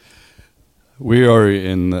We are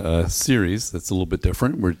in a series that's a little bit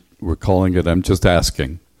different. We're calling it I'm Just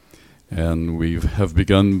Asking. And we have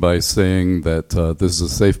begun by saying that this is a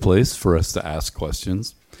safe place for us to ask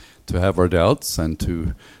questions, to have our doubts, and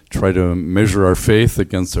to try to measure our faith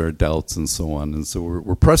against our doubts and so on. And so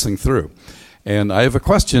we're pressing through. And I have a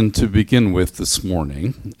question to begin with this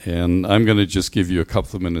morning, and I'm going to just give you a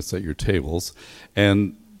couple of minutes at your tables.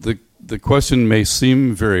 And the question may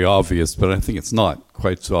seem very obvious, but I think it's not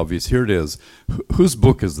quite so obvious. Here it is. Whose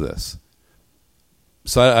book is this?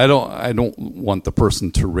 So I don't want the person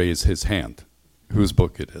to raise his hand, whose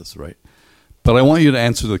book it is, right? But I want you to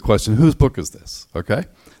answer the question, whose book is this, okay?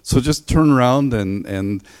 So just turn around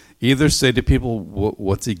and either say to people,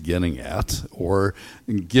 what's he getting at, or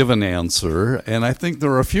give an answer. And I think there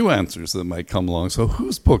are a few answers that might come along. So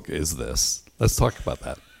whose book is this? Let's talk about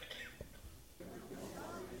that.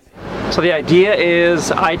 So the idea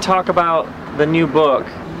is I talk about the new book.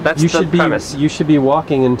 That's the premise. You should be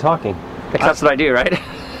walking and talking. That's what I do, right?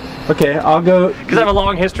 Okay, I'll go. Because I have a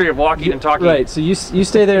long history of walking and talking. Right, so you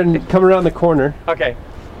stay there and come around the corner. Okay.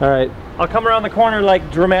 All right. I'll come around the corner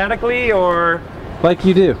like dramatically or... Like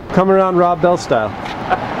you do. Come around Rob Bell style.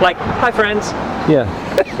 Like, hi friends. Yeah.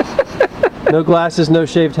 No glasses, no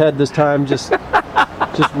shaved head this time, just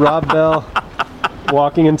Rob Bell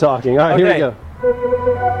walking and talking. All right, okay. Here we go.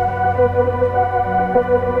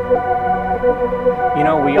 You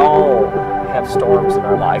know, we all have storms in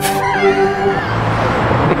our life.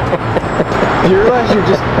 You realize you're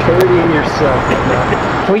just parodying yourself right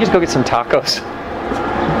now. Can we just go get some tacos?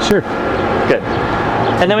 Sure. Good.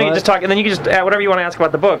 And then we can just talk, and then you can just add whatever you want to ask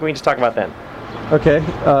about the book, we can just talk about then. Okay.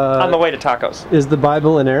 On the way to tacos. Is the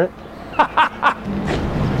Bible inerrant?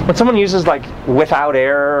 When someone uses like without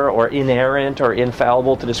error or inerrant or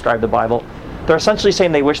infallible to describe the Bible, they're essentially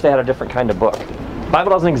saying they wish they had a different kind of book. The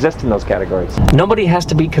Bible doesn't exist in those categories. Nobody has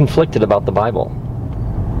to be conflicted about the Bible.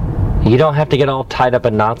 You don't have to get all tied up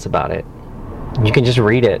in knots about it. You can just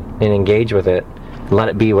read it and engage with it and let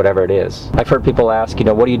it be whatever it is. I've heard people ask,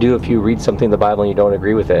 what do you do if you read something in the Bible and you don't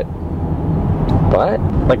agree with it? What?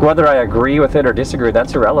 Like whether I agree with it or disagree,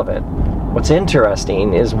 that's irrelevant. What's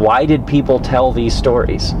interesting is why did people tell these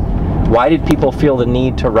stories? Why did people feel the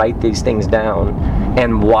need to write these things down?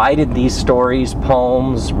 And why did these stories,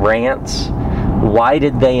 poems, rants, why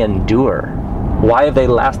did they endure? Why have they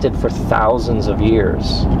lasted for thousands of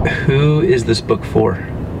years? Who is this book for?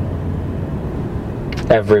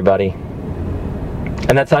 Everybody.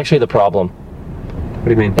 And that's actually the problem. What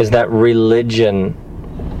do you mean? Is that religion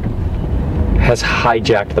has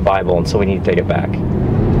hijacked the Bible, and so we need to take it back.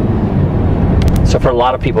 So for a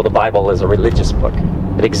lot of people, the Bible is a religious book.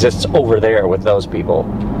 It exists over there with those people,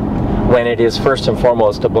 when it is first and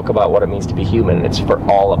foremost a book about what it means to be human. It's for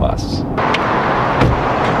all of us.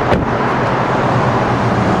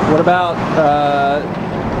 What about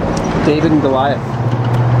David and Goliath?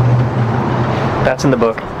 That's in the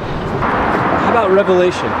book. How about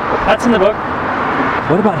Revelation? That's in the book.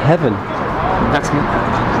 What about heaven? That's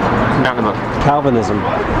not in the book. Calvinism.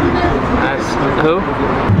 That's who?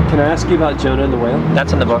 Can I ask you about Jonah and the whale?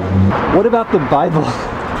 That's in the book. What about the Bible?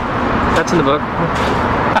 That's in the book.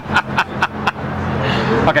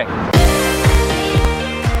 Okay.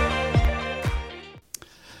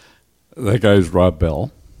 That guy's Rob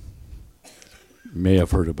Bell. May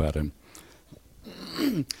have heard about him.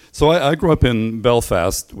 So I grew up in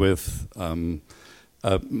Belfast with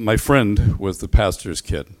my friend was the pastor's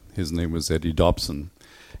kid. His name was Eddie Dobson.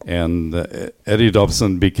 And Eddie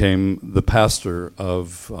Dobson became the pastor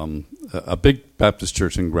of a big Baptist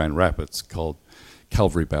church in Grand Rapids called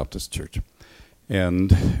Calvary Baptist Church. And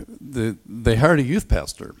they hired a youth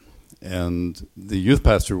pastor. And the youth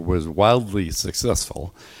pastor was wildly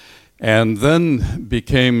successful and then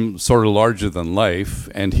became sort of larger than life,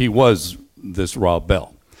 and he was this Rob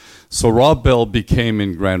Bell. So Rob Bell became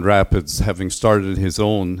in Grand Rapids, having started his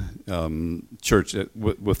own church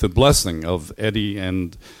with the blessing of Eddie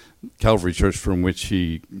and Calvary Church from which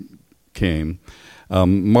he came.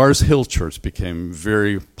 Mars Hill Church became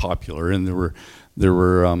very popular, and there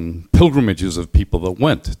were pilgrimages of people that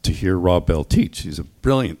went to hear Rob Bell teach. He's a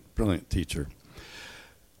brilliant teacher.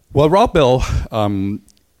 Well, Rob Bell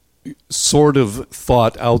sort of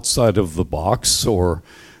thought outside of the box or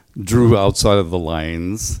drew outside of the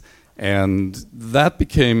lines, and that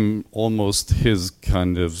became almost his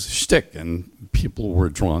kind of shtick, and people were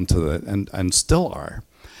drawn to that and still are.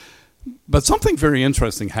 But something very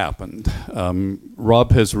interesting happened.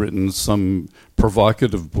 Rob has written some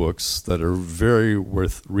provocative books that are very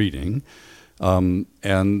worth reading,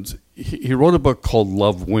 and he wrote a book called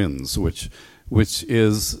Love Wins, which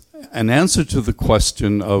is an answer to the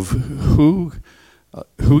question of who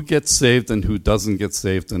Who gets saved and who doesn't get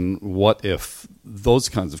saved, and what if? Those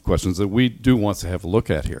kinds of questions that we do want to have a look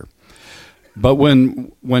at here. But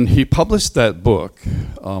when he published that book,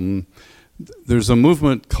 there's a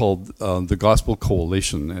movement called the Gospel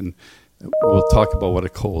Coalition, and we'll talk about what a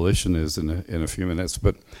coalition is in a few minutes.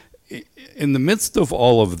 But in the midst of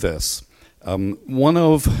all of this, one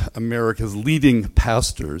of America's leading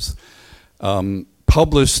pastors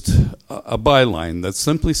published a byline that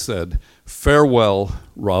simply said, "Farewell,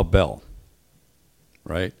 Rob Bell."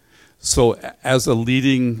 Right? So as a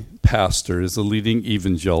leading pastor, as a leading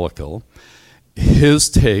evangelical, his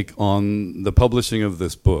take on the publishing of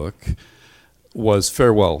this book was,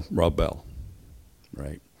 "Farewell, Rob Bell."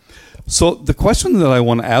 Right? So the question that I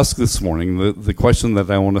want to ask this morning, the question that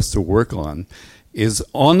I want us to work on, is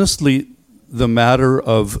honestly the matter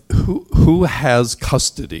of who has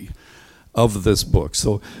custody of this book.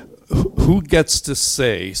 So who gets to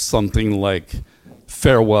say something like,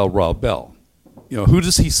 "Farewell, Rob Bell"? Who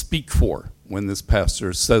does he speak for when this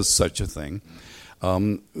pastor says such a thing?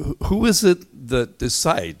 Who is it that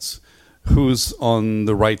decides who's on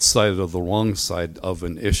the right side or the wrong side of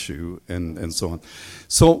an issue, and so on?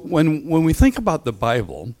 So when we think about the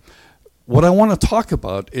Bible, what I want to talk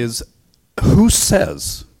about is who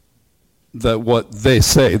says that what they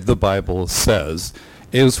say the Bible says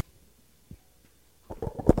is.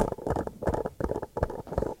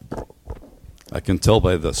 I can tell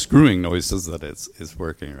by the screwing noises that it's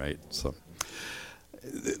working, right? So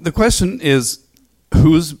the question is,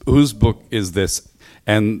 whose book is this?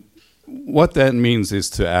 And what that means is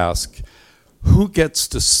to ask, who gets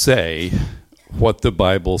to say what the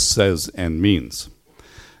Bible says and means?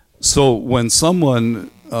 So when someone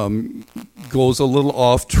goes a little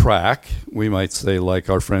off track, we might say, like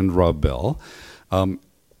our friend Rob Bell,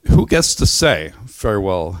 who gets to say,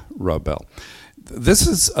 "Farewell, Rob Bell"? This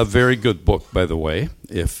is a very good book, by the way.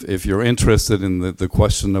 If you're interested in the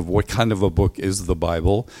question of what kind of a book is the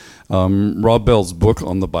Bible, Rob Bell's book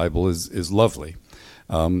on the Bible is lovely.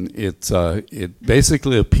 It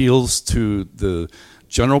basically appeals to the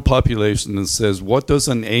general population and says, what does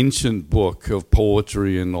an ancient book of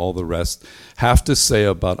poetry and all the rest have to say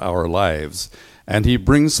about our lives? And he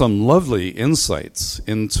brings some lovely insights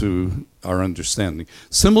into our understanding,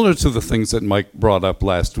 similar to the things that Mike brought up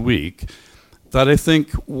last week, that I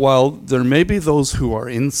think while there may be those who are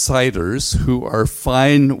insiders who are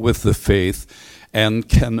fine with the faith and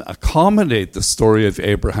can accommodate the story of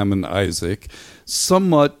Abraham and Isaac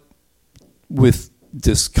somewhat with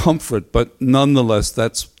discomfort, but nonetheless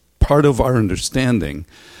that's part of our understanding.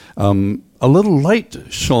 A little light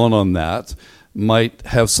shone on that might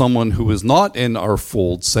have someone who is not in our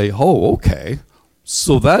fold say, "Oh, okay,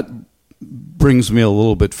 so that brings me a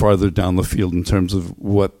little bit farther down the field in terms of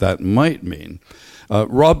what that might mean."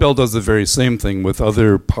 Rob Bell does the very same thing with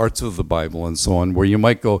other parts of the Bible and so on, where you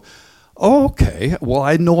might go, "Oh, okay, well,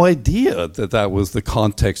 I had no idea that was the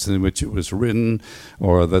context in which it was written,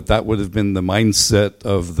 or that would have been the mindset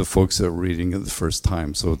of the folks that were reading it the first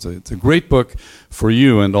time." So it's a great book for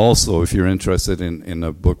you, and also if you're interested in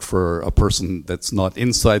a book for a person that's not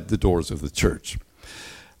inside the doors of the church.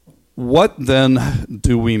 What then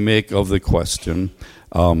do we make of the question,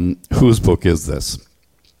 whose book is this?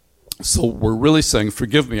 So we're really saying,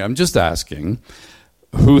 forgive me, I'm just asking,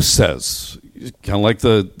 who says? Kind of like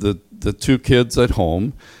the two kids at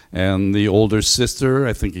home, and the older sister,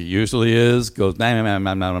 I think it usually is, goes, "Nah, nah,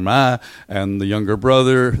 nah, nah, nah, nah," and the younger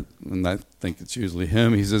brother, and I think it's usually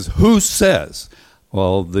him, he says, "Who says?"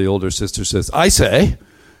 Well, the older sister says, "I say,"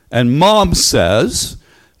 and mom says.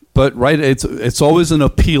 But right, it's always an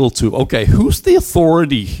appeal to, okay, who's the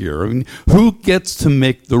authority here? I mean, who gets to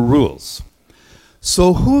make the rules?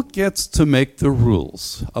 So who gets to make the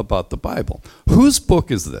rules about the Bible? Whose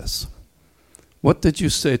book is this? What did you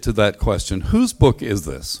say to that question? Whose book is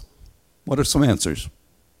this? What are some answers?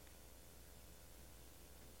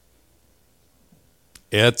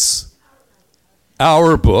 It's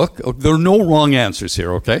our book. There are no wrong answers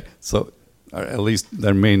here, okay? So at least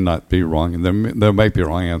there may not be wrong, and there might be a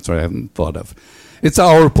wrong answer I haven't thought of. It's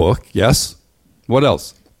our book, yes. What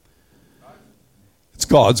else? It's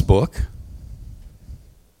God's book.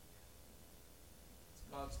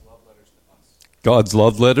 God's love letters to us. God's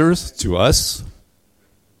love letters to us.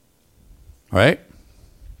 Right?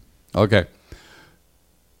 Okay.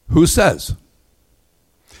 Who says?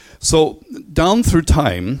 So down through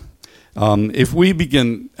time, if we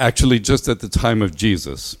begin actually just at the time of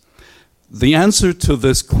Jesus, the answer to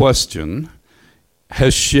this question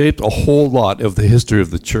has shaped a whole lot of the history of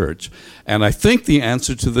the church. And I think the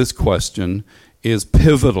answer to this question is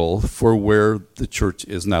pivotal for where the church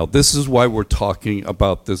is now. This is why we're talking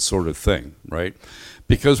about this sort of thing, right?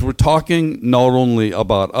 Because we're talking not only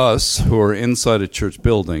about us who are inside a church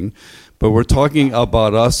building, but we're talking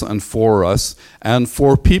about us and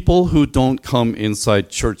for people who don't come inside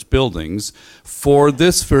church buildings for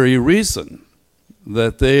this very reason,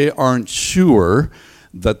 that they aren't sure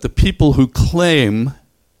that the people who claim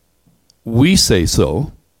we say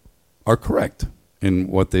so are correct in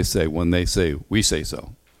what they say when they say we say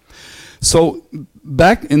so. So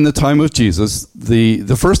back in the time of Jesus,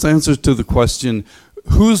 the first answer to the question,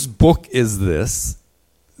 whose book is this?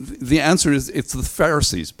 The answer is it's the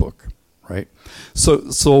Pharisees' book, right?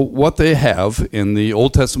 So what they have in the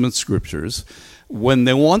Old Testament scriptures, when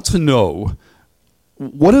they want to know,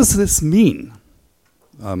 what does this mean?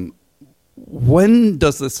 When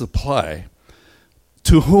does this apply?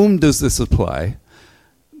 To whom does this apply?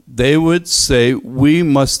 They would say, we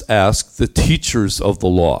must ask the teachers of the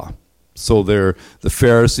law. So they're the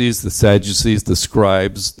Pharisees, the Sadducees, the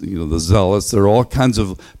scribes, the zealots. There are all kinds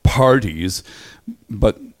of parties,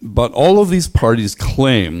 but all of these parties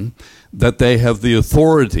claim that they have the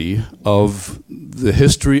authority of the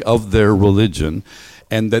history of their religion,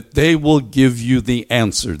 and that they will give you the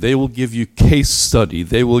answer. They will give you case study.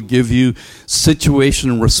 They will give you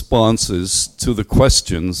situation responses to the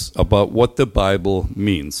questions about what the Bible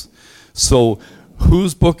means. So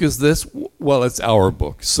whose book is this? Well, it's our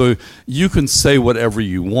book. So you can say whatever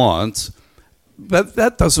you want, but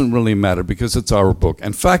that doesn't really matter because it's our book.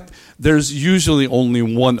 In fact, there's usually only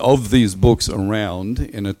one of these books around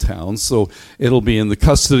in a town, so it'll be in the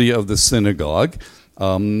custody of the synagogue.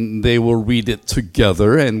 They will read it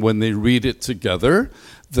together, and when they read it together,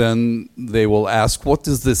 then they will ask, what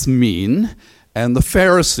does this mean? And the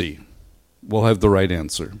Pharisee will have the right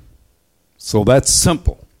answer. So that's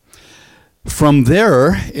simple. From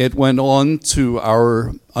there, it went on to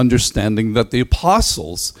our understanding that the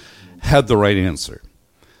apostles had the right answer.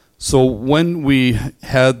 So when we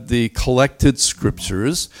had the collected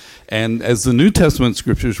scriptures, and as the New Testament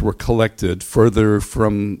scriptures were collected further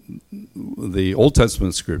from the Old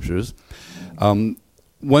Testament scriptures,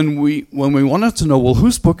 when we wanted to know, well,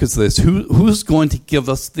 whose book is this? Who's going to give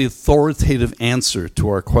us the authoritative answer to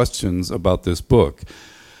our questions about this book?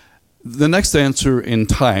 The next answer in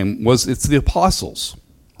time was it's the apostles,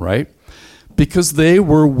 right? Because they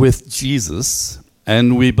were with Jesus,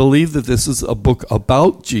 and we believe that this is a book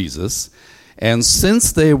about Jesus. And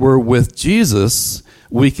since they were with Jesus,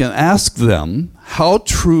 we can ask them how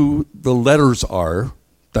true the letters are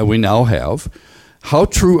that we now have. How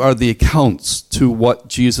true are the accounts to what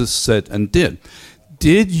Jesus said and did?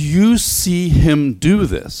 Did you see him do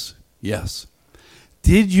this? Yes.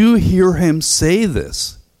 Did you hear him say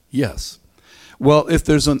this? Yes. Well, if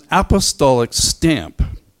there's an apostolic stamp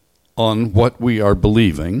on what we are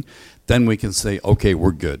believing, then we can say, okay,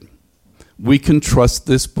 we're good. We can trust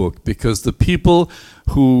this book because the people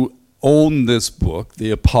who own this book,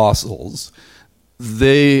 the apostles,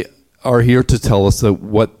 they are here to tell us that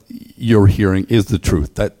what you're hearing is the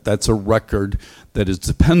truth. That's a record that is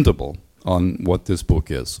dependable on what this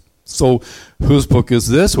book is. So whose book is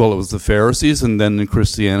this? Well, it was the Pharisees, and then in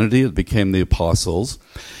Christianity it became the apostles.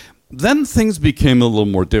 Then things became a little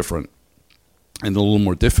more different and a little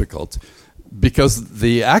more difficult because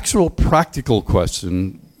the actual practical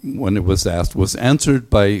question when it was asked was answered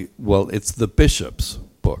by, well, it's the bishop's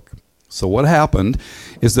book. So what happened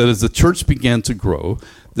is that as the church began to grow,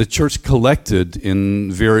 the church collected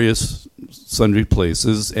in various sundry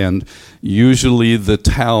places, and usually the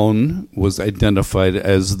town was identified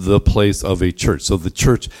as the place of a church. So the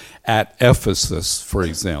church at Ephesus, for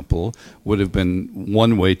example, would have been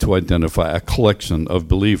one way to identify a collection of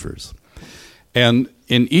believers. And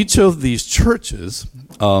in each of these churches,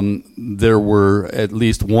 there were at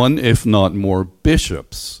least one, if not more,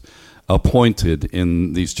 bishops appointed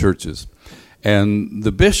in these churches. And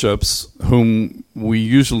the bishops, whom we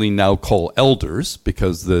usually now call elders,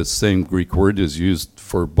 because the same Greek word is used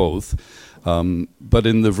for both, but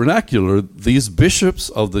in the vernacular, these bishops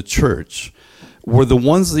of the church were the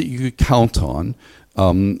ones that you could count on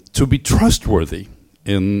to be trustworthy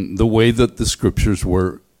in the way that the scriptures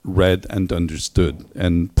were read and understood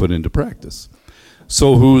and put into practice.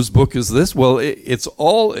 So whose book is this? Well, it's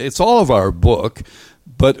all of our book,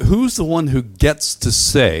 but who's the one who gets to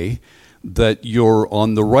say that you're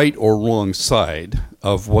on the right or wrong side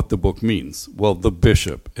of what the book means? Well, the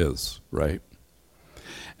bishop is, right?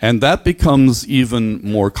 And that becomes even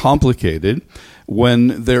more complicated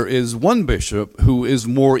when there is one bishop who is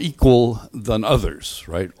more equal than others,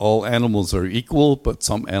 right? All animals are equal, but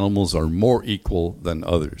some animals are more equal than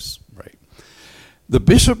others, right? The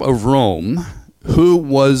Bishop of Rome who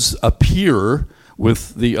was a peer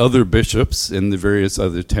with the other bishops in the various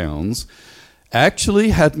other towns, actually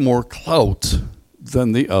had more clout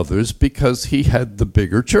than the others because he had the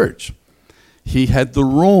bigger church. He had the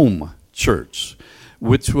Rome church,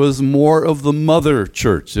 which was more of the mother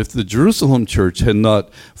church. If the Jerusalem church had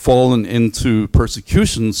not fallen into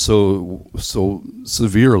persecution so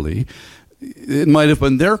severely, it might have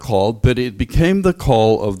been their call, but it became the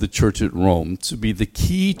call of the church at Rome to be the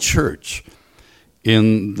key church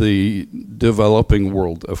in the developing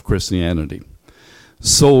world of Christianity.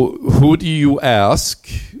 So who do you ask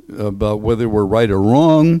about whether we're right or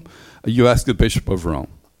wrong? You ask the Bishop of Rome.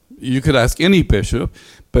 You could ask any bishop,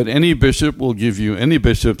 but any bishop will give you any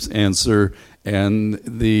bishop's answer, and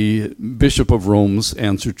the Bishop of Rome's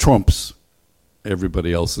answer trumps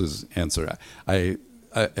everybody else's answer. I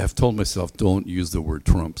have told myself don't use the word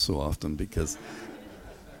trump so often because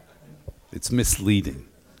it's misleading.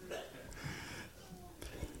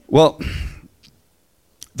 Well,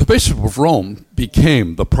 the Bishop of Rome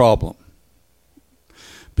became the problem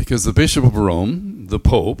because the Bishop of Rome, the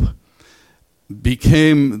Pope,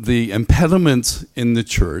 became the impediment in the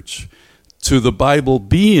church to the Bible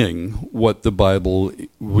being what the Bible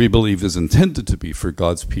we believe is intended to be for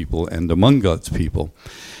God's people and among God's people.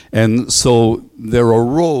 And so there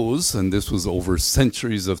arose, and this was over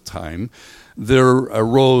centuries of time, there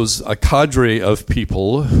arose a cadre of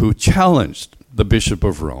people who challenged the Bishop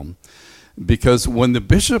of Rome, because when the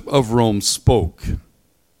Bishop of Rome spoke,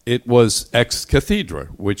 it was ex cathedra,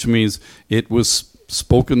 which means it was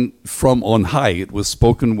spoken from on high. It was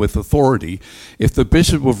spoken with authority. If the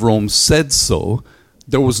Bishop of Rome said so,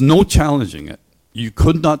 there was no challenging it. You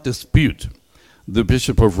could not dispute the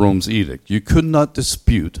Bishop of Rome's edict. You could not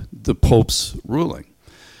dispute the Pope's ruling.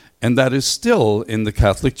 And that is still, in the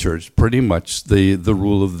Catholic Church, pretty much the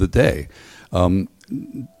rule of the day.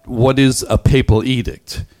 What is a papal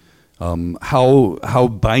edict? How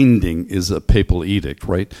binding is a papal edict,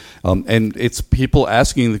 right? And it's people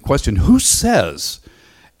asking the question, who says?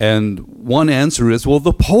 And one answer is, well,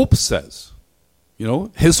 the Pope says. You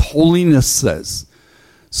know, His Holiness says.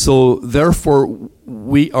 So therefore,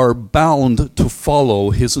 we are bound to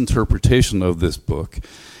follow his interpretation of this book.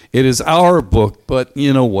 It is our book, but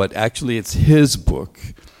you know what? Actually, it's his book.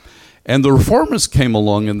 And the Reformers came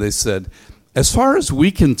along and they said, as far as we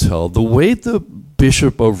can tell, the way the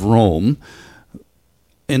Bishop of Rome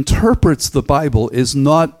interprets the Bible is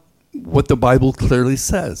not what the Bible clearly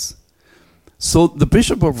says. So the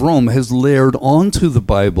Bishop of Rome has layered onto the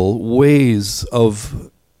Bible ways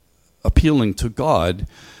of appealing to God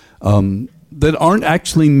that aren't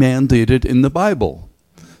actually mandated in the Bible.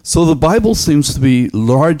 So the Bible seems to be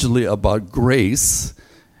largely about grace,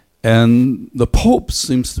 and the Pope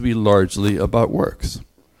seems to be largely about works.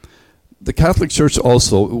 The Catholic Church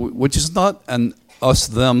also, which is not an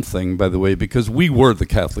us-them thing, by the way, because we were the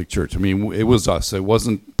Catholic Church. I mean, it was us. It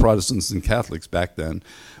wasn't Protestants and Catholics back then.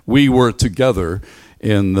 We were together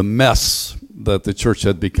in the mess that the church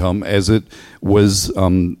had become as it was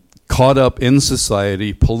caught up in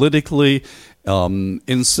society, politically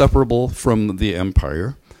inseparable from the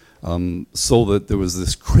empire, so that there was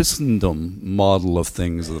this Christendom model of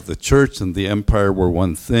things, that the church and the empire were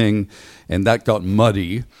one thing, and that got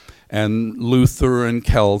muddy. And Luther and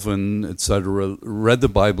Calvin, etc., read the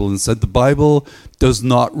Bible and said the Bible does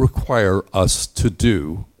not require us to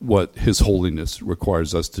do what His Holiness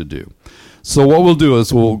requires us to do. So what we'll do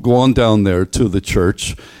is we'll go on down there to the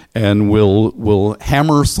church and we'll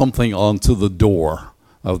hammer something onto the door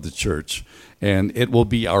of the church, and it will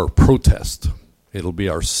be our protest. It'll be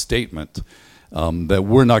our statement that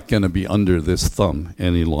we're not going to be under this thumb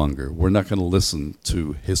any longer. We're not going to listen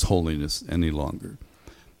to His Holiness any longer.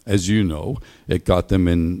 As you know, it got them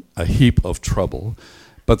in a heap of trouble.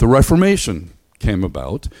 But the Reformation came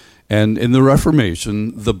about, and in the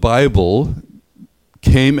Reformation, the Bible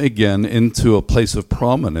came again into a place of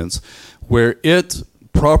prominence where it,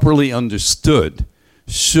 properly understood,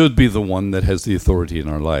 should be the one that has the authority in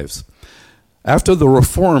our lives. After the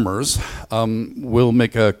Reformers, we'll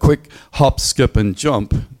make a quick hop, skip, and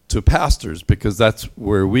jump to pastors, because that's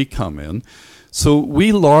where we come in. So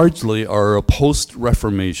we largely are a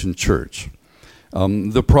post-Reformation church.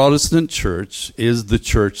 The Protestant church is the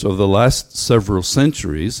church of the last several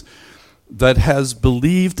centuries that has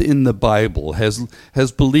believed in the Bible, has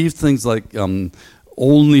believed things like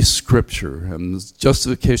only Scripture and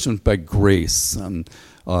justification by grace, and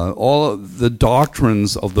all of the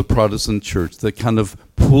doctrines of the Protestant church that kind of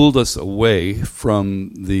pulled us away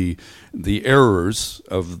from the errors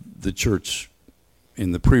of the church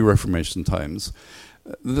in the pre-Reformation times.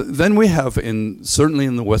 Then we have, certainly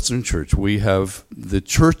in the Western Church, we have the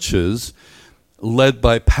churches led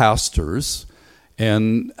by pastors.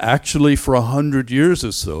 And actually, for 100 years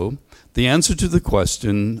or so, the answer to the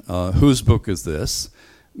question, whose book is this,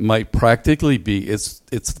 might practically be it's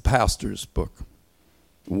the pastor's book.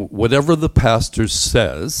 Whatever the pastor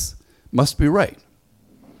says must be right.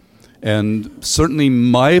 And certainly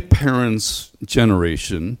my parents'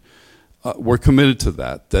 generation were committed to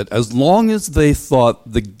that as long as they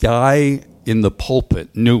thought the guy in the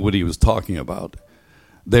pulpit knew what he was talking about,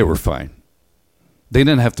 they were fine. They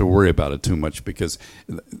didn't have to worry about it too much because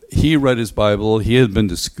he read his Bible, he had been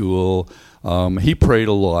to school, he prayed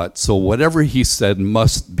a lot, so whatever he said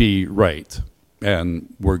must be right,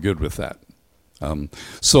 and we're good with that.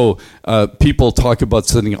 So people talk about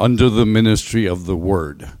sitting under the ministry of the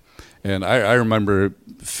Word. And I remember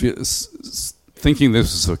thinking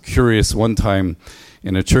this was so curious one time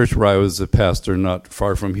in a church where I was a pastor not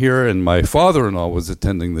far from here, and my father-in-law was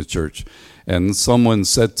attending the church. And someone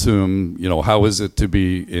said to him, how is it to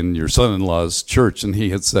be in your son-in-law's church? And he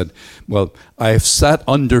had said, well, I have sat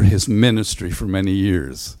under his ministry for many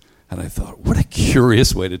years. And I thought, what a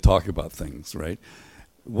curious way to talk about things, right?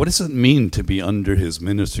 What does it mean to be under his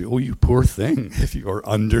ministry? Oh, you poor thing, if you are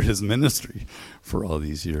under his ministry for all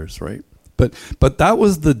these years, right? But that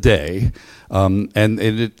was the day, and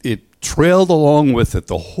it trailed along with it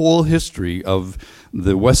the whole history of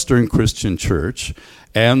the Western Christian church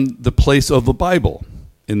and the place of the Bible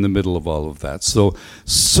in the middle of all of that. So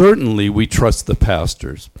certainly we trust the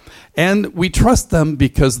pastors. And we trust them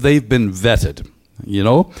because they've been vetted,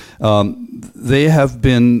 They have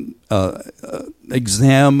been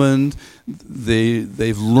examined.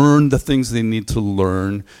 They've learned the things they need to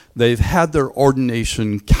learn. They've had their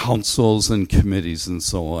ordination councils and committees and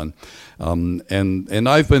so on. And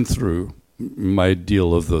I've been through my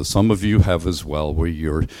deal of those. Some of you have as well, where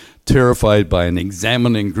you're terrified by an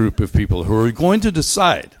examining group of people who are going to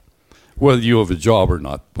decide whether you have a job or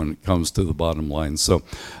not when it comes to the bottom line. So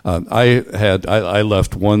I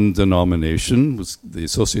left one denomination, was the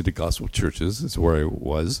Associated Gospel Churches, is where I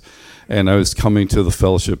was, and I was coming to the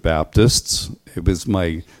Fellowship Baptists. It was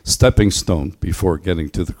my stepping stone before getting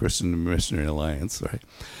to the Christian Missionary Alliance, right?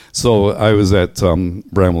 So I was at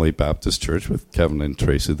Bramley Baptist Church with Kevin and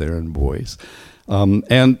Tracy there and boys.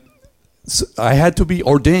 And so I had to be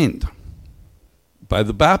ordained by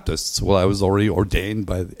the Baptists. Well, I was already ordained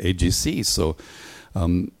by the AGC. So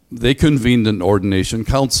they convened an ordination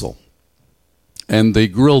council. And they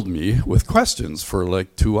grilled me with questions for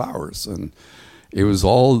like 2 hours. And it was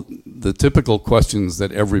all the typical questions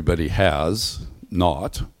that everybody has,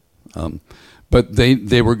 not. But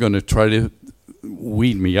they were going to try to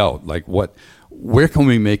weed me out, like where can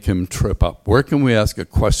we make him trip up? Where can we ask a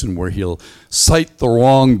question where he'll cite the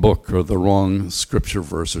wrong book or the wrong scripture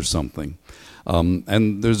verse or something?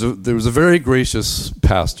 And there was a very gracious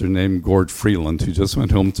pastor named Gord Freeland who just went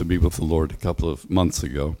home to be with the Lord a couple of months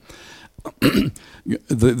ago.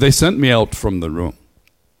 They sent me out from the room,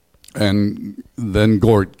 and then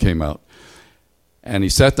Gord came out, and he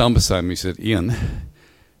sat down beside me. He said, "Ian,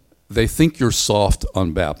 they think you're soft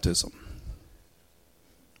on baptism."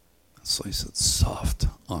 So he said, soft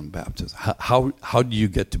on baptism. How do you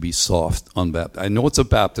get to be soft on baptism? I know it's a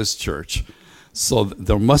Baptist church, so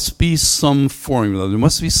there must be some formula. There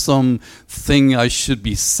must be some thing I should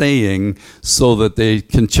be saying so that they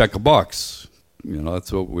can check a box.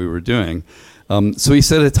 That's what we were doing. So he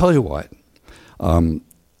said, I tell you what,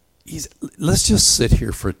 let's just sit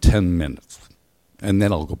here for 10 minutes, and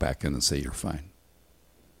then I'll go back in and say you're fine.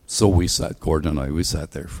 So Gordon and I, we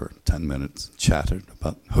sat there for 10 minutes, chatted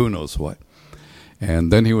about who knows what.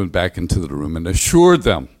 And then he went back into the room and assured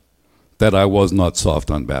them that I was not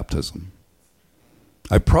soft on baptism.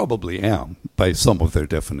 I probably am by some of their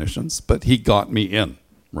definitions, but he got me in,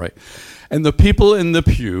 right? And the people in the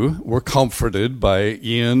pew were comforted by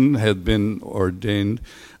Ian had been ordained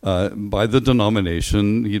by the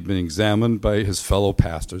denomination. He'd been examined by his fellow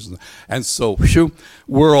pastors. And so,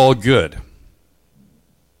 we're all good.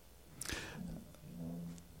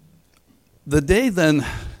 The day then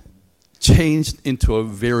changed into a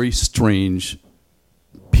very strange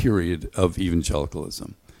period of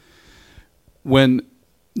evangelicalism. When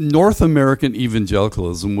North American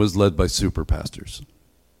evangelicalism was led by super pastors.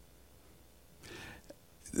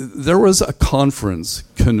 There was a conference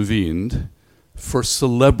convened for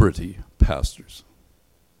celebrity pastors.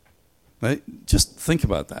 Right? Just think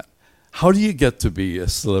about that. How do you get to be a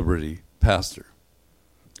celebrity pastor?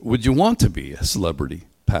 Would you want to be a celebrity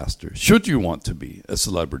pastor? Should you want to be a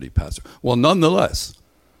celebrity pastor? Well, nonetheless,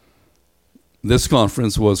 this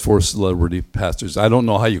conference was for celebrity pastors. I don't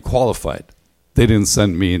know how you qualified. They didn't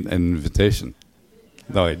send me an invitation.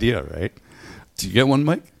 No idea, right? Did you get one,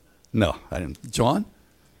 Mike? No, I didn't. John?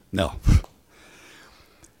 No.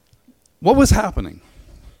 What was happening?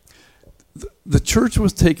 The church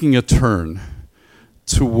was taking a turn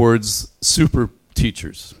towards super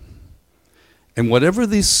teachers. And whatever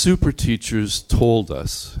these super teachers told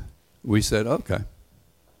us, we said, okay,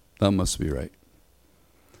 that must be right.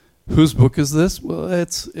 Whose book is this? Well,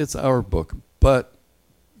 it's our book. But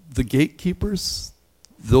the gatekeepers,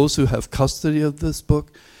 those who have custody of this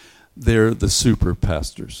book, they're the super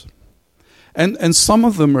pastors. And some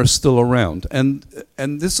of them are still around. And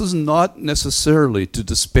this is not necessarily to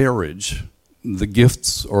disparage the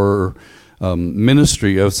gifts or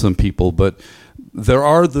ministry of some people, but there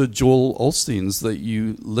are the Joel Osteens that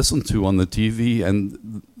you listen to on the TV,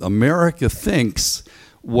 and America thinks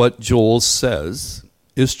what Joel says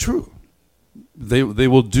is true. They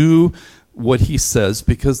will do what he says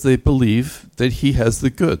because they believe that he has the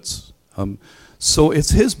goods. So it's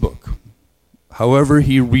his book. However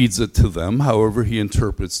he reads it to them, however he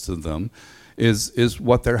interprets to them, is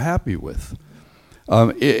what they're happy with.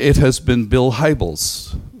 It has been Bill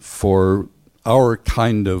Hybels for our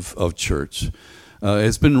kind of church.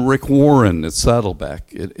 It's been Rick Warren at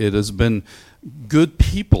Saddleback. It has been good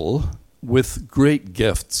people with great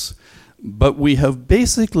gifts, but we have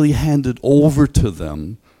basically handed over to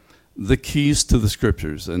them the keys to the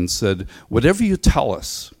scriptures and said, whatever you tell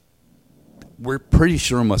us, we're pretty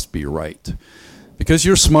sure must be right. Because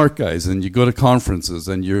you're smart guys and you go to conferences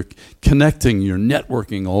and you're connecting, you're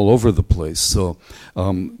networking all over the place. So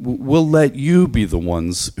we'll let you be the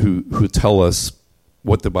ones who tell us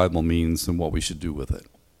what the Bible means and what we should do with it.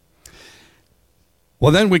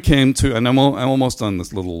 Well, then we came to, and I'm almost on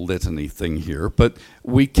this little litany thing here, but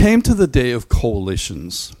we came to the day of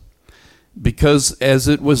coalitions. Because as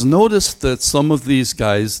it was noticed that some of these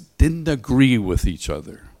guys didn't agree with each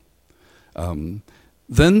other,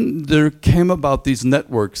 then there came about these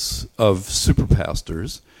networks of super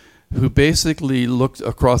pastors who basically looked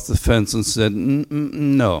across the fence and said,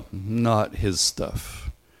 no, not his stuff.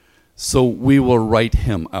 So we will write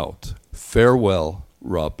him out. Farewell,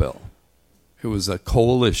 Rob Bell. It was a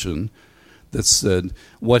coalition that said,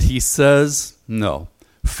 what he says, no.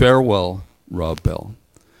 Farewell, Rob Bell.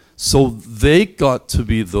 So they got to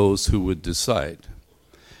be those who would decide.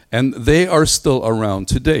 And they are still around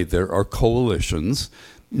today. There are coalitions,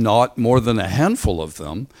 not more than a handful of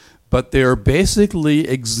them, but they're basically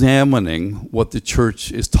examining what the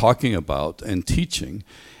church is talking about and teaching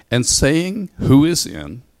and saying who is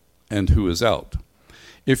in and who is out.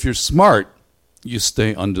 If you're smart, you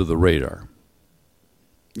stay under the radar.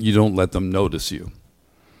 You don't let them notice you.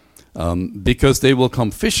 Because they will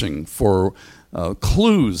come fishing for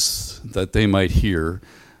clues that they might hear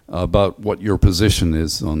about what your position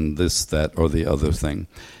is on this, that, or the other thing.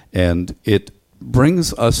 And it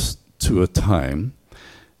brings us to a time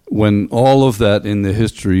when all of that in the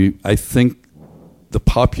history, I think the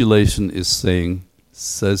population is saying,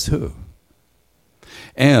 says who?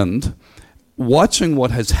 And watching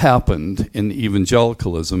what has happened in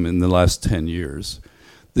evangelicalism in the last 10 years,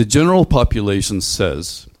 the general population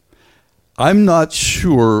says, I'm not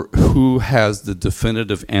sure who has the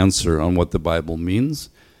definitive answer on what the Bible means,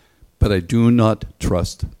 but I do not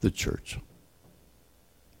trust the church.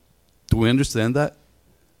 Do we understand that?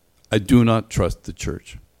 I do not trust the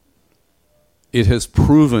church. It has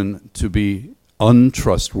proven to be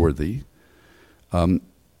untrustworthy.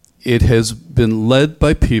 It has been led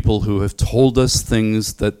by people who have told us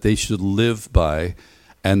things that they should live by,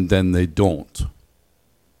 and then they don't.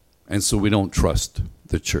 And so we don't trust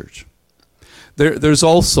the church. There's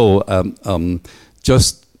also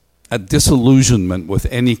just a disillusionment with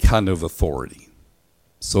any kind of authority.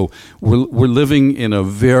 So we're living in a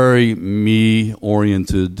very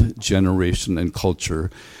me-oriented generation and culture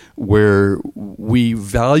where we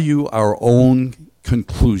value our own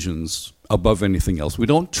conclusions above anything else. We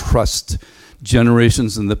don't trust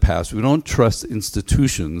generations in the past. We don't trust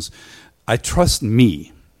institutions. I trust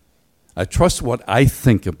me. I trust what I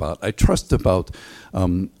think about. I trust about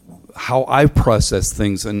how I process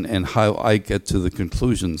things and how I get to the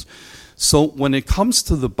conclusions. So when it comes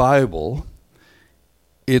to the Bible,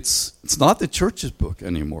 it's not the church's book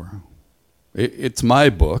anymore. It's my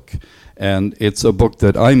book, and it's a book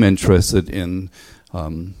that I'm interested in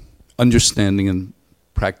understanding and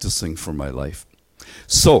practicing for my life.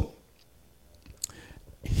 So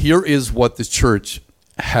here is what the church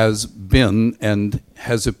has been and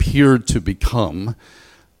has appeared to become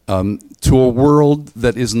to a world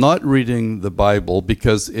that is not reading the Bible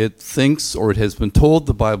because it thinks, or it has been told,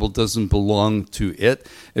 the Bible doesn't belong to it.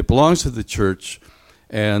 It belongs to the church,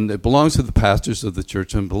 and it belongs to the pastors of the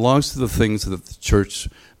church, and belongs to the things that the church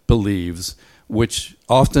believes, which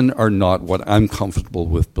often are not what I'm comfortable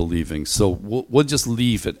with believing. So we'll just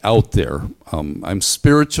leave it out there. I'm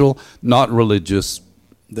spiritual, not religious.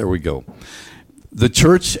 There we go. The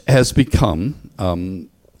church has become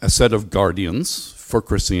a set of guardians for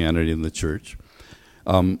Christianity in the church.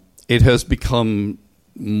 It has become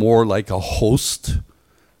more like a host.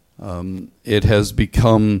 It has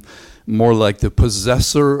become more like the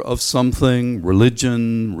possessor of something,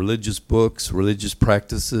 religion, religious books, religious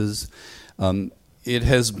practices. It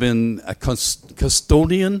has been a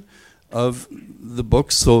custodian of the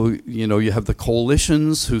book. So, you have the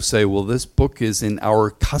coalitions who say, well, this book is in our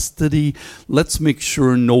custody. Let's make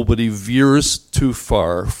sure nobody veers too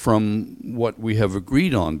far from what we have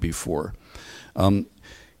agreed on before.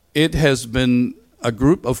 It has been a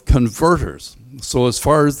group of converters. So as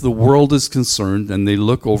far as the world is concerned, and they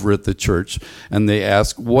look over at the church and they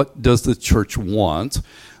ask, what does the church want?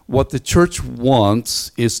 What the church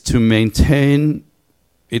wants is to maintain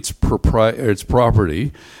its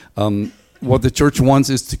property. What the church wants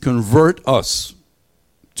is to convert us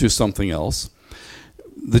to something else.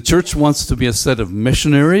 The church wants to be a set of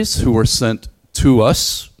missionaries who are sent to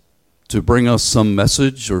us to bring us some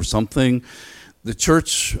message or something. The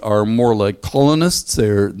church are more like colonists.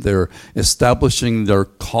 They're establishing their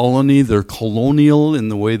colony. They're colonial in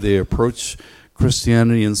the way they approach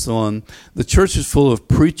Christianity and so on. The church is full of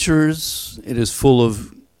preachers. It is full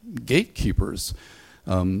of gatekeepers.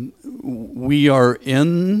 We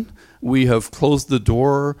have closed the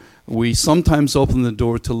door. We sometimes open the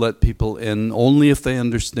door to let people in only if they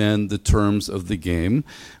understand the terms of the game,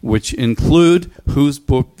 which include whose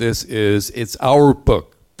book this is. It's our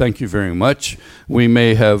book. Thank you very much. We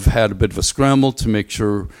may have had a bit of a scramble to make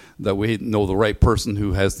sure that we know the right person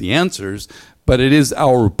who has the answers, but it is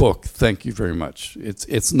our book. Thank you very much.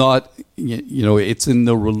 It's not, it's in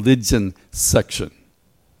the religion section.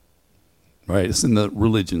 Right? It's in the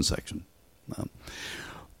religion section.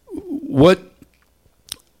 What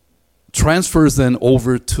transfers then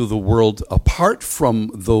over to the world apart from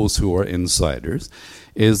those who are insiders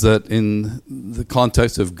is that in the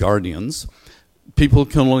context of guardians, people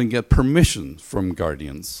can only get permission from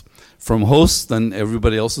guardians. From hosts, then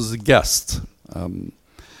everybody else is a guest.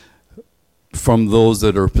 From those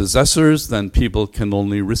that are possessors, then people can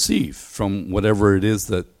only receive from whatever it is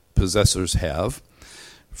that possessors have.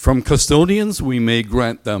 From custodians, we may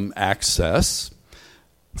grant them access.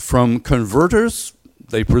 From converters,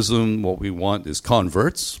 they presume what we want is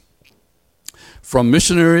converts. From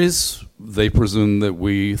missionaries, they presume that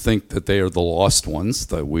we think that they are the lost ones,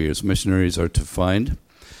 that we as missionaries are to find.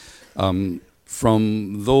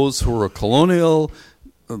 From those who are colonial,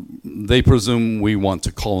 they presume we want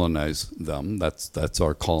to colonize them. That's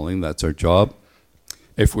our calling, that's our job.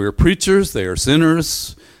 If we are preachers, they are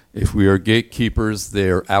sinners. If we are gatekeepers, they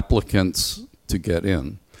are applicants to get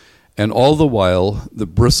in. And all the while, the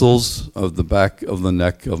bristles of the back of the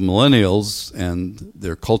neck of millennials and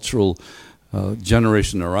their cultural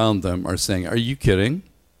generation around them are saying, are you kidding?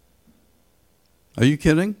 Are you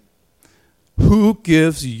kidding? Who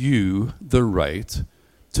gives you the right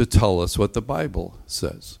to tell us what the Bible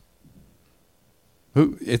says?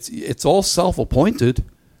 It's all self-appointed.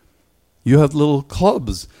 You have little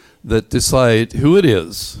clubs that decide who it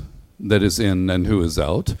is that is in and who is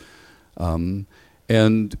out.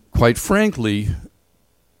 And quite frankly,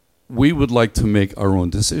 we would like to make our own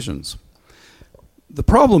decisions. The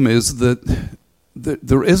problem is that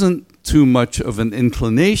there isn't too much of an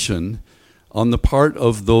inclination on the part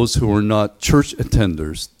of those who are not church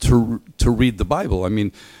attenders to read the Bible. I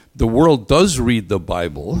mean, the world does read the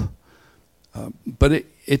Bible, but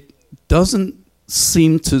it doesn't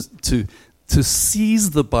seem to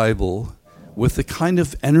seize the Bible with the kind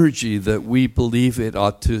of energy that we believe it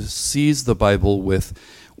ought to seize the Bible with,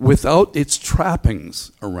 without its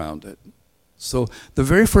trappings around it. So the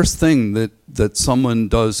very first thing that someone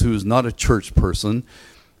does who's not a church person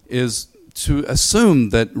is to assume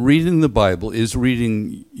that reading the Bible is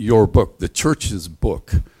reading your book, the church's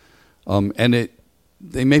book. And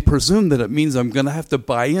they may presume that it means I'm going to have to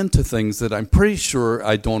buy into things that I'm pretty sure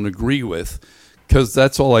I don't agree with, because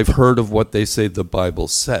that's all I've heard of what they say the Bible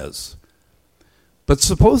says. But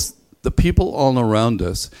suppose the people all around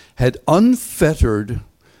us had unfettered,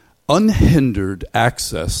 unhindered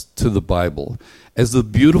access to the Bible as the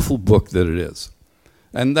beautiful book that it is.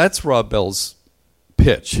 And that's Rob Bell's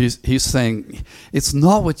pitch. He's saying, it's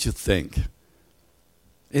not what you think.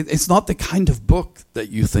 It's not the kind of book that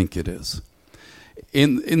you think it is.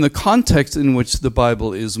 In the context in which the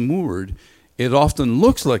Bible is moored, it often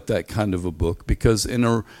looks like that kind of a book because in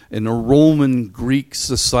a Roman Greek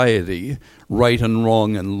society, right and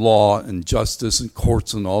wrong and law and justice and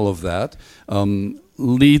courts and all of that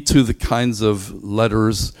lead to the kinds of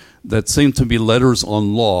letters that seem to be letters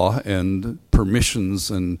on law and permissions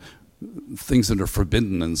and things that are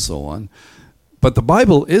forbidden and so on. But the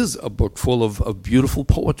Bible is a book full of beautiful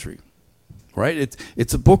poetry, right?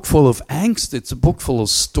 It's a book full of angst. It's a book full of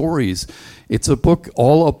stories. It's a book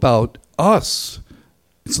all about us.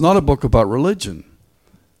 It's not a book about religion.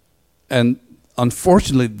 And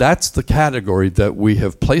unfortunately, that's the category that we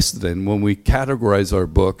have placed it in. When we categorize our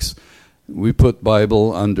books, we put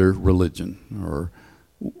Bible under religion or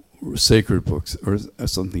sacred books or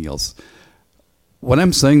something else. What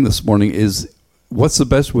I'm saying this morning is, what's the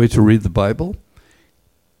best way to read the Bible?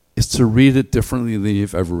 Is to read it differently than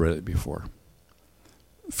you've ever read it before.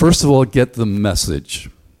 First of all, get the message,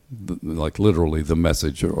 like literally the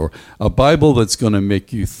message, or a Bible that's going to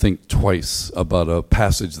make you think twice about a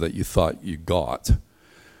passage that you thought you got.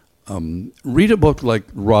 Read a book like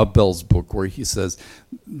Rob Bell's book, where he says,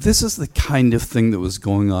 this is the kind of thing that was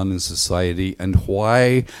going on in society and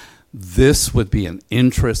why this would be an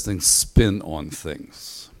interesting spin on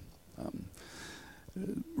things.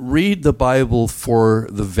 Read the Bible for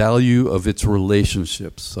the value of its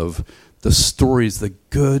relationships, of the stories, the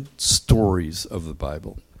good stories of the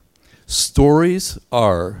Bible. Stories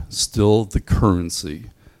are still the currency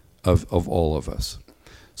of all of us.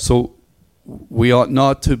 So we ought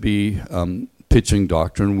not to be pitching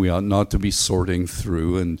doctrine. We ought not to be sorting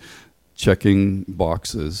through and checking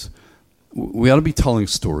boxes. We ought to be telling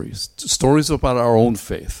stories. Stories about our own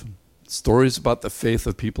faith. Stories about the faith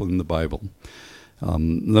of people in the Bible.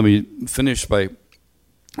 Let me finish by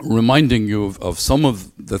reminding you of some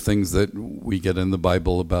of the things that we get in the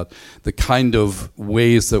Bible about the kind of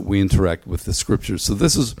ways that we interact with the Scriptures. So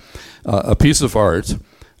this is a piece of art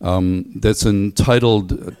that's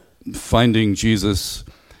entitled Finding Jesus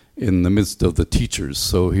in the Midst of the Teachers.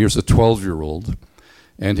 So here's a 12-year-old,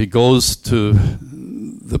 and he goes to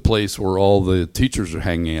the place where all the teachers are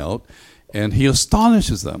hanging out, and he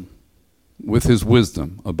astonishes them with his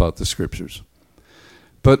wisdom about the Scriptures.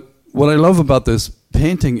 But what I love about this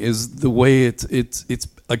painting is the way it's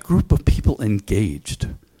a group of people engaged.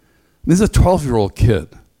 This is a 12-year-old kid,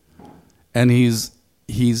 and he's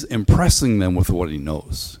impressing them with what he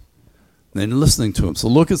knows. And listening to him. So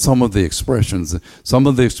look at some of the expressions. Some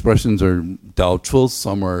of the expressions are doubtful,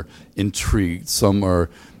 some are intrigued, some are,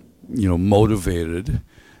 motivated.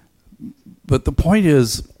 But the point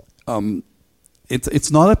is,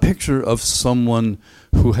 it's not a picture of someone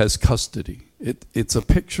who has custody. It's a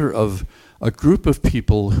picture of a group of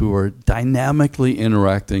people who are dynamically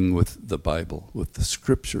interacting with the Bible, with the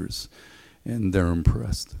Scriptures, and they're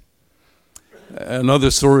impressed.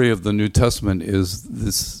 Another story of the New Testament is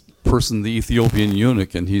this person, the Ethiopian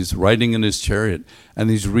eunuch, and he's riding in his chariot,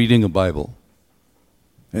 and he's reading a Bible.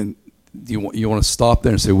 And you want to stop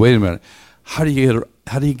there and say, wait a minute, how do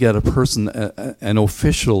you get a person, an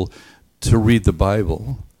official, to read the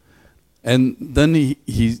Bible? And then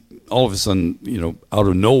he all of a sudden, out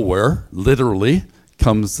of nowhere, literally,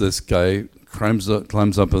 comes this guy, climbs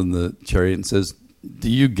up in the chariot and says, do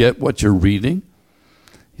you get what you're reading?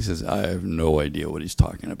 He says, I have no idea what he's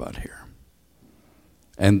talking about here.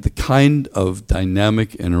 And the kind of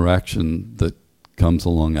dynamic interaction that comes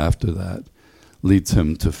along after that leads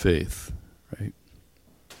him to faith, right?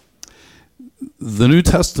 The New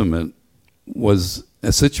Testament was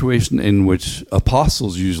a situation in which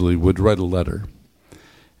apostles usually would write a letter,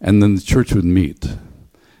 and then the church would meet,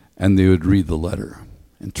 and they would read the letter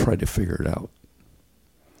and try to figure it out.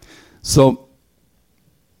 So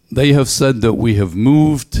they have said that we have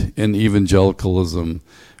moved in evangelicalism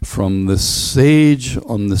from the sage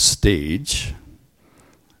on the stage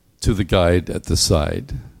to the guide at the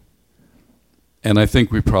side. And I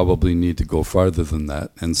think we probably need to go farther than that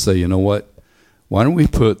and say, you know what? Why don't we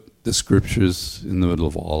put the Scriptures in the middle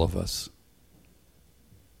of all of us?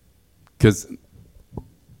 Because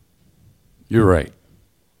you're right.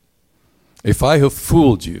 If I have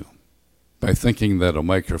fooled you by thinking that a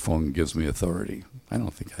microphone gives me authority, I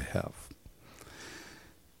don't think I have.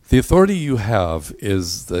 The authority you have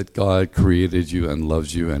is that God created you and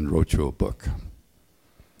loves you and wrote you a book.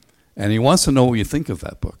 And he wants to know what you think of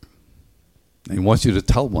that book. And he wants you to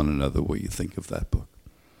tell one another what you think of that book.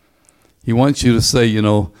 He wants you to say,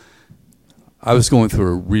 I was going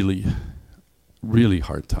through a really, really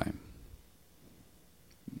hard time.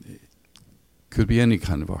 It could be any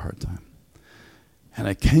kind of a hard time. And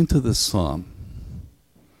I came to this psalm,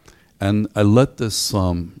 and I let this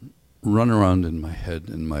psalm run around in my head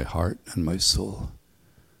and my heart and my soul.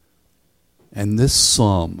 And this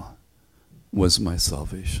psalm was my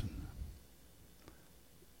salvation.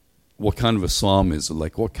 What kind of a psalm is it?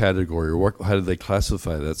 Like what category, or how did they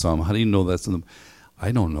classify that psalm? How do you know that's in the...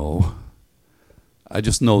 I don't know. I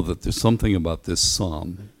just know that there's something about this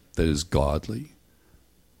psalm that is godly,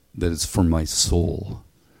 that is for my soul,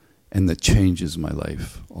 and that changes my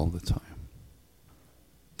life all the time.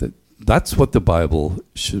 That's what the Bible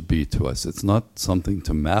should be to us. It's not something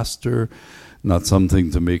to master, not something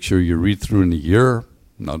to make sure you read through in a year.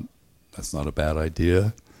 That's not a bad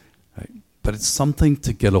idea. Right? But it's something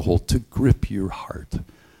to get a hold, to grip your heart.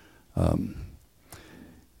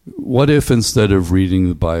 What if instead of reading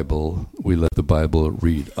the Bible, we let the Bible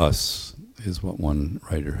read us, is what one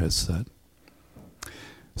writer has said.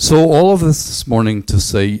 So all of this morning to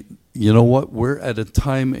say, you know what, we're at a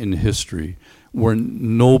time in history where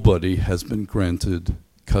nobody has been granted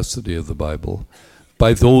custody of the Bible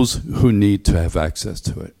by those who need to have access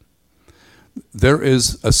to it. There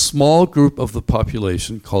is a small group of the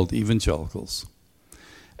population called evangelicals,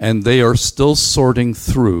 and they are still sorting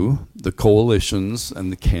through the coalitions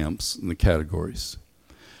and the camps and the categories.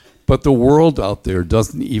 But the world out there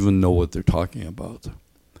doesn't even know what they're talking about.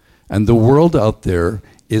 And the world out there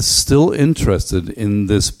is still interested in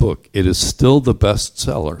this book. It is still the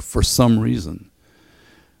bestseller for some reason.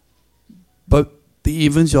 But the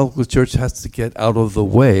evangelical church has to get out of the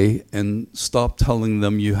way and stop telling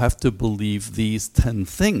them you have to believe these 10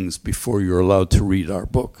 things before you're allowed to read our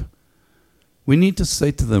book. We need to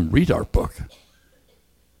say to them, read our book.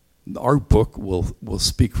 Our book will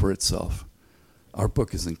speak for itself. Our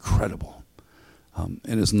book is incredible. And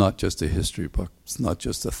it's not just a history book. It's not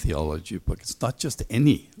just a theology book. It's not just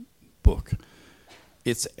any book.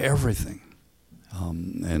 It's everything.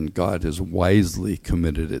 And God has wisely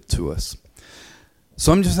committed it to us.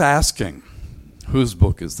 So I'm just asking, whose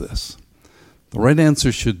book is this? The right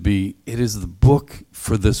answer should be, it is the book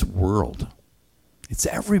for this world. It's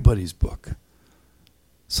everybody's book.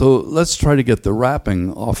 So let's try to get the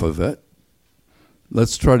wrapping off of it.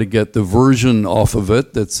 Let's try to get the version off of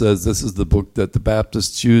it that says this is the book that the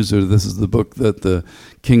Baptists use, or this is the book that the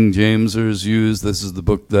King Jamesers use, this is the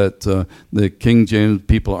book that the King James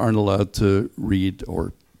people aren't allowed to read,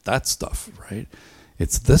 or that stuff, right?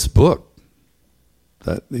 It's this book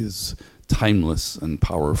that is timeless and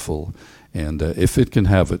powerful, and if it can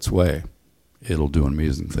have its way, it'll do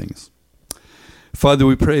amazing things. Father,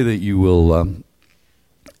 we pray that you will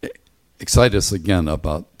excite us again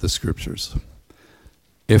about the Scriptures.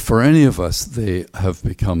 If for any of us they have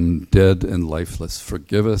become dead and lifeless,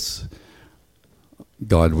 forgive us,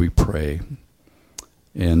 God, we pray,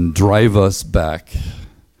 and drive us back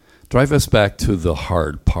to the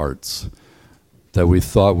hard parts that we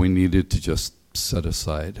thought we needed to just set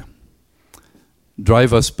aside.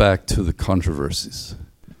 Drive us back to the controversies.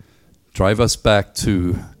 Drive us back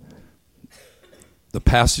to the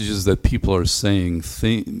passages that people are saying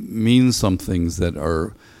mean some things that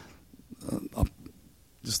are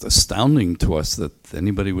just astounding to us, that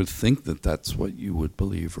anybody would think that that's what you would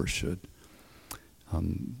believe or should.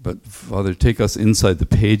 But Father, take us inside the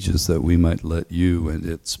pages that we might let you and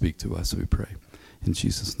it speak to us, we pray. In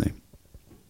Jesus' name.